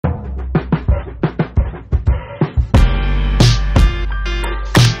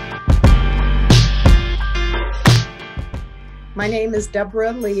My name is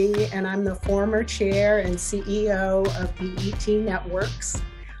Debra Lee, and I'm the former chair and CEO of BET Networks.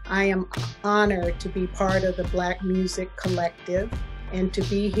 I am honored to be part of the Black Music Collective and to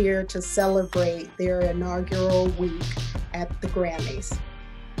be here to celebrate their inaugural week at the Grammys.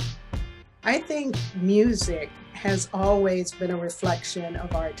 I think music has always been a reflection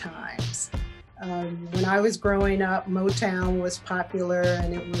of our times. When I was growing up, Motown was popular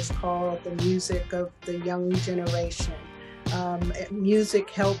and it was called the music of the young generation. Music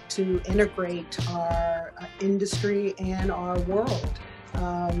helped to integrate our industry and our world.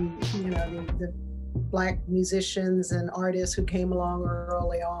 The Black musicians and artists who came along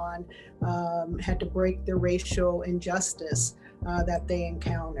early on had to break the racial injustice that they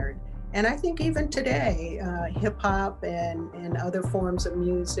encountered. And I think even today, hip hop and other forms of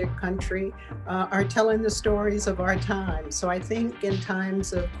music, country, are telling the stories of our time. So I think in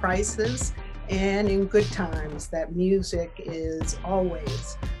times of crisis and in good times, that music is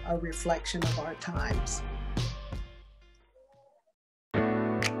always a reflection of our times.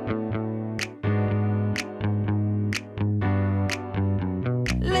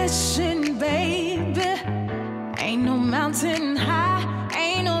 Listen, baby, ain't no mountain high,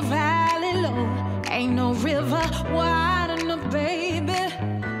 ain't no valley low, ain't no river wide enough, baby.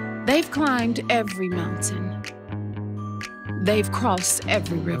 They've climbed every mountain. They've crossed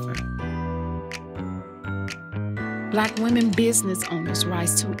every river. Black women business owners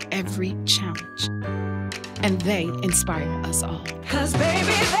rise to every challenge, and they inspire us all. 'Cause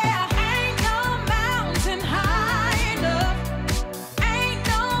baby, there ain't no mountain high enough, ain't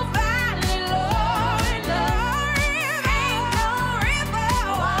no valley low enough, ain't no river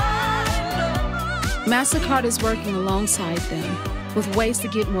wide enough. MasterCard is working alongside them with ways to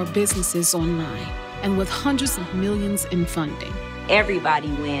get more businesses online and with hundreds of millions in funding. Everybody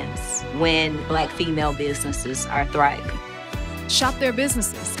wins when Black female businesses are thriving. Shop their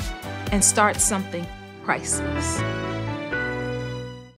businesses and start something priceless.